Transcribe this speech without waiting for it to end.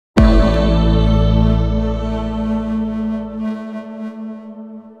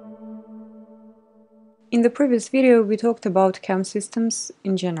In the previous video, we talked about CAM systems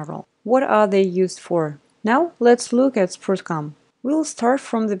in general. What are they used for? Now, let's look at SprutCAM. We'll start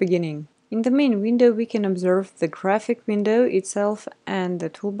from the beginning. In the main window, we can observe the graphic window itself and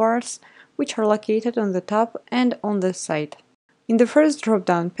the toolbars, which are located on the top and on the side. In the first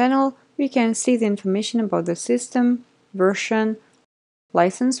drop-down panel, we can see the information about the system, version,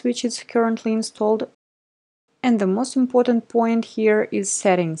 license which is currently installed, and the most important point here is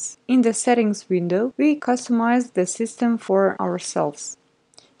settings. In the settings window, we customize the system for ourselves.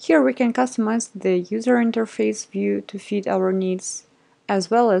 Here we can customize the user interface view to fit our needs,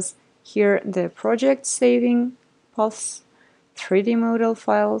 as well as here the project saving paths, 3D model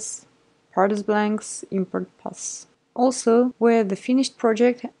files, parts blanks, import paths. Also, where the finished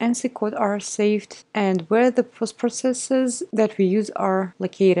project and C code are saved and where the post processes that we use are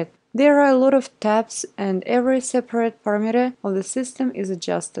located. There are a lot of tabs and every separate parameter of the system is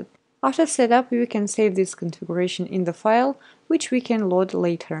adjusted. After setup, we can save this configuration in the file, which we can load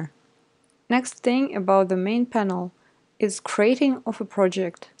later. Next thing about the main panel is creating of a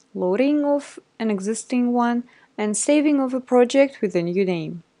project, loading of an existing one, and saving of a project with a new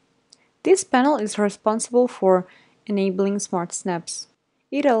name. This panel is responsible for enabling smart snaps.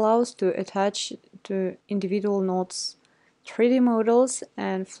 It allows to attach to individual nodes 3D models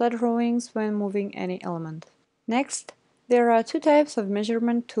and flat drawings when moving any element. Next, there are two types of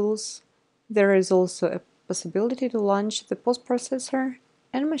measurement tools. There is also a possibility to launch the post-processor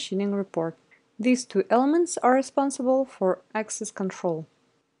and machining report. These two elements are responsible for access control.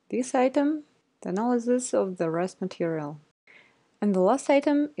 This item, the analysis of the rest material. And the last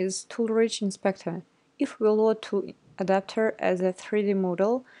item is tool-rich inspector. If we load tool adapter as a 3D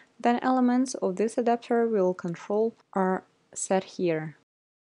model, then elements of this adapter will control are set here.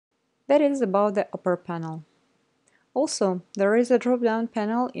 That is about the upper panel. Also, there is a drop-down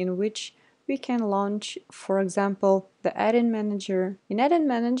panel in which we can launch, for example, the add-in manager. In add-in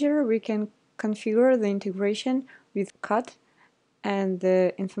manager, we can configure the integration with CAD and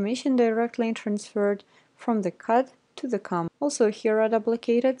the information directly transferred from the CAD to the CAM. Also, here are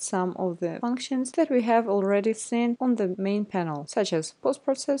duplicated some of the functions that we have already seen on the main panel, such as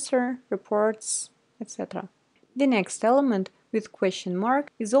post-processor, reports, etc. The next element with question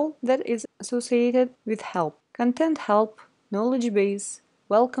mark is all that is associated with help. Content help, knowledge base,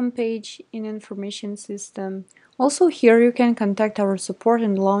 welcome page in information system. Also here you can contact our support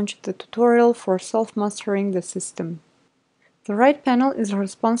and launch the tutorial for self-mastering the system. The right panel is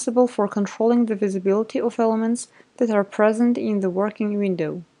responsible for controlling the visibility of elements that are present in the working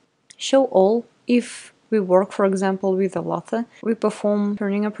window. Show all if we work, for example, with a lathe, we perform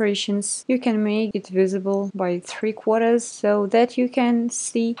turning operations, you can make it visible by 3/4 so that you can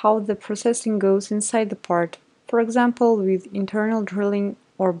see how the processing goes inside the part, for example, with internal drilling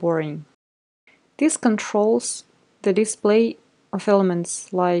or boring. This controls the display of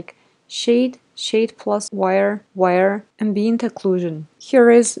elements like shade, shade plus wire, wire, ambient occlusion. Here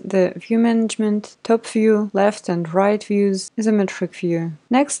is the view management, top view, left and right views, isometric view.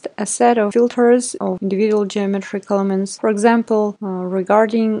 Next, a set of filters of individual geometric elements, for example,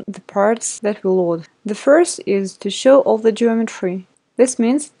 regarding the parts that we load. The first is to show all the geometry. This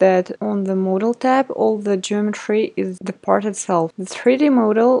means that on the Model tab, all the geometry is the part itself. The 3D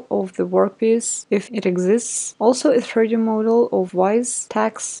model of the workpiece, if it exists, also a 3D model of vise,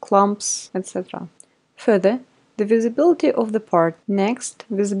 tacks, clumps, etc. Further, the visibility of the part. Next,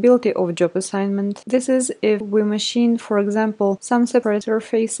 visibility of job assignment. This is if we machine, for example, some separate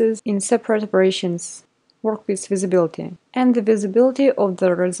surfaces in separate operations. Workpiece visibility. And the visibility of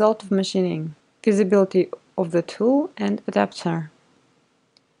the result of machining. Visibility of the tool and adapter.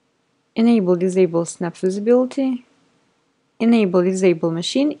 Enable-disable snap visibility, enable-disable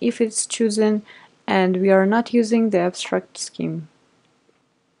machine if it's chosen and we are not using the abstract scheme.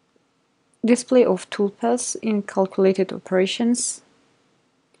 Display of toolpaths in calculated operations,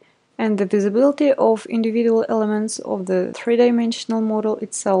 and the visibility of individual elements of the three-dimensional model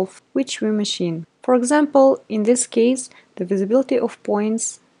itself, which we machine. For example, in this case, the visibility of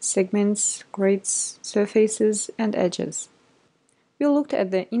points, segments, grids, surfaces, and edges. We looked at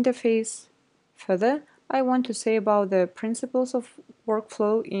the interface. Further, I want to say about the principles of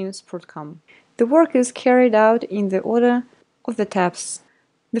workflow in SprutCAM. The work is carried out in the order of the tabs.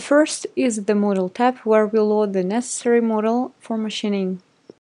 The first is the Model tab, where we load the necessary model for machining.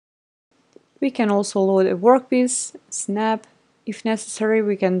 We can also load a workpiece, snap. If necessary,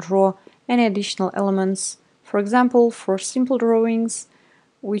 we can draw any additional elements, for example, for simple drawings,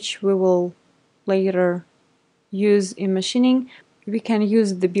 which we will later use in machining. We can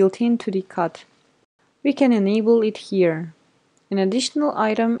use the built-in 2D cut. We can enable it here. An additional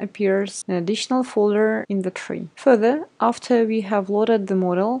item appears in an additional folder in the tree. Further, after we have loaded the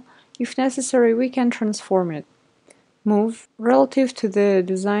model, if necessary, we can transform it. Move relative to the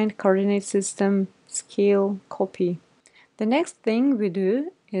designed coordinate system, scale, copy. The next thing we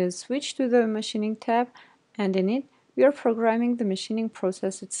do is switch to the machining tab, and in it, we are programming the machining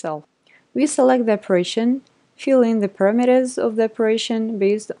process itself. We select the operation, fill in the parameters of the operation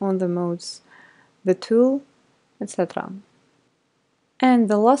based on the modes, the tool, etc. And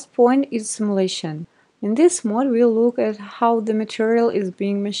the last point is simulation. In this mode, we'll look at how the material is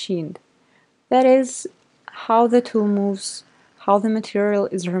being machined. That is, how the tool moves, how the material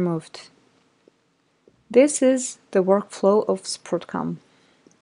is removed. This is the workflow of SprutCAM.